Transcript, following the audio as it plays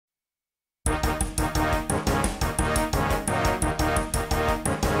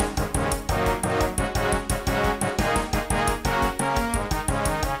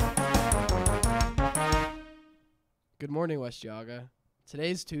Good morning, West Yaga.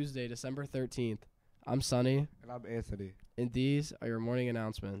 Today's Tuesday, December 13th. I'm Sunny, And I'm Anthony. and these are your morning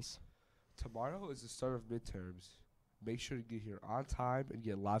announcements. Tomorrow is the start of midterms. Make sure to get here on time and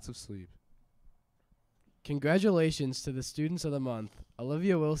get lots of sleep. Congratulations to the students of the month,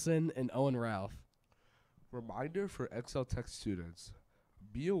 Olivia Wilson and Owen Ralph. Reminder for Excel Tech students.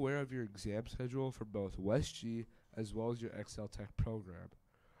 Be aware of your exam schedule for both West G as well as your Excel Tech program.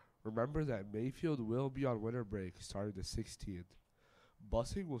 Remember that Mayfield will be on winter break starting the 16th.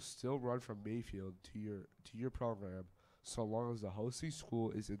 Busing will still run from Mayfield to your program so long as the hosting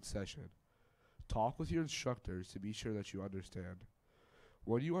school is in session. Talk with your instructors to be sure that you understand.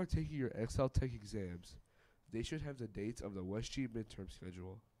 When you are taking your Excel Tech exams, they should have the dates of the West G midterm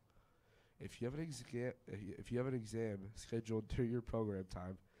schedule. If you have an exam scheduled during your program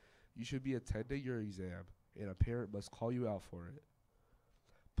time, you should be attending your exam, and a parent must call you out for it.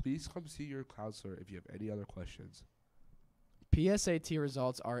 Please come see your counselor if you have any other questions. PSAT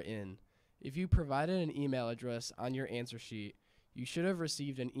results are in. If you provided an email address on your answer sheet, you should have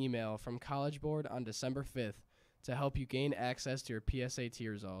received an email from College Board on December 5th to help you gain access to your PSAT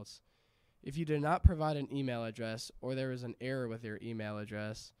results. If you did not provide an email address or there is an error with your email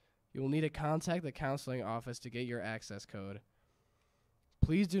address, you will need to contact the counseling office to get your access code.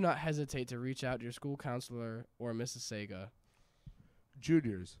 Please do not hesitate to reach out to your school counselor or Mrs. Sega.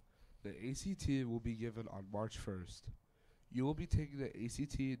 Juniors, the ACT will be given on March 1st. You will be taking the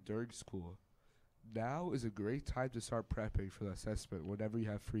ACT during school. Now is a great time to start prepping for the assessment whenever you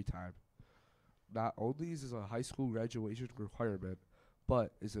have free time. Not only is this a high school graduation requirement,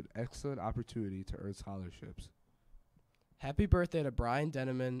 but is an excellent opportunity to earn scholarships. Happy birthday to Brian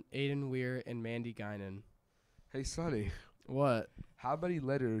Denneman, Aiden Weir, and Mandy Guinan. Hey, Sonny, What? how many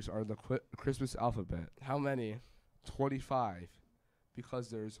letters are in the Christmas alphabet? How many? 25. Because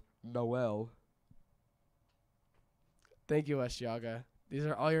there's Noel. Thank you, West Yaga. These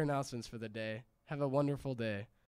are all your announcements for the day. Have a wonderful day.